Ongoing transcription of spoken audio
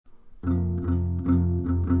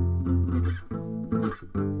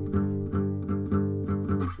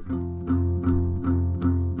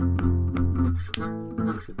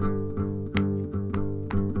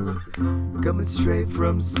Coming straight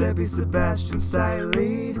from Sebastian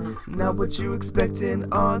Stylee. Not what you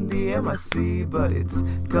expecting on the MIC, but it's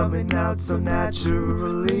coming out so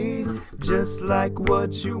naturally, just like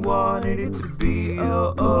what you wanted it to be.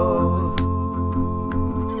 Oh, oh.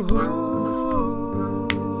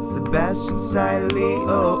 Sebastian Stylee,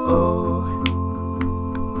 oh, oh.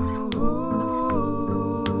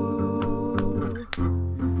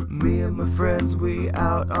 Me and my friends, we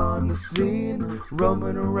out on the scene,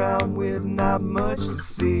 roaming around with not much to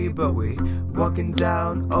see, but we walking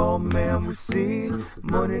down, oh man, we see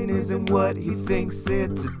morning isn't what he thinks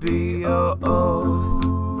it to be. Oh, oh.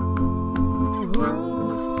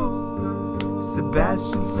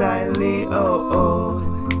 Sebastian Stylee, oh, oh.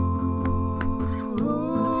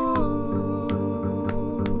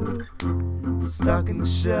 Stocking the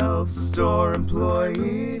shelves, store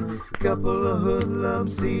employee, couple of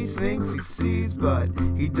hoodlums he thinks he sees, but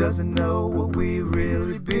he doesn't know what we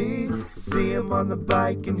really be. See him on the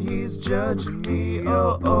bike and he's judging me.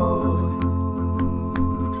 Oh, oh.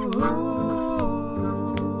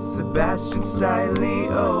 Sebastian Stylee,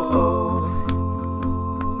 oh, oh.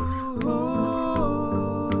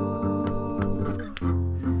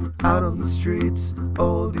 Out on the streets,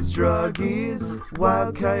 oldies, druggies,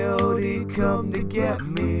 wild coyote come to get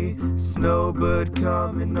me. Snowbird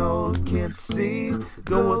coming old, can't see.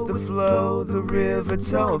 Go with the flow, the river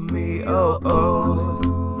told me. Oh, oh.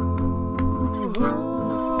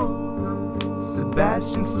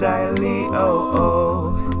 Sebastian Stylee, oh,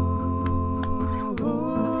 oh.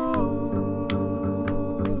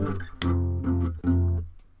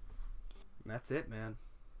 That's it, man.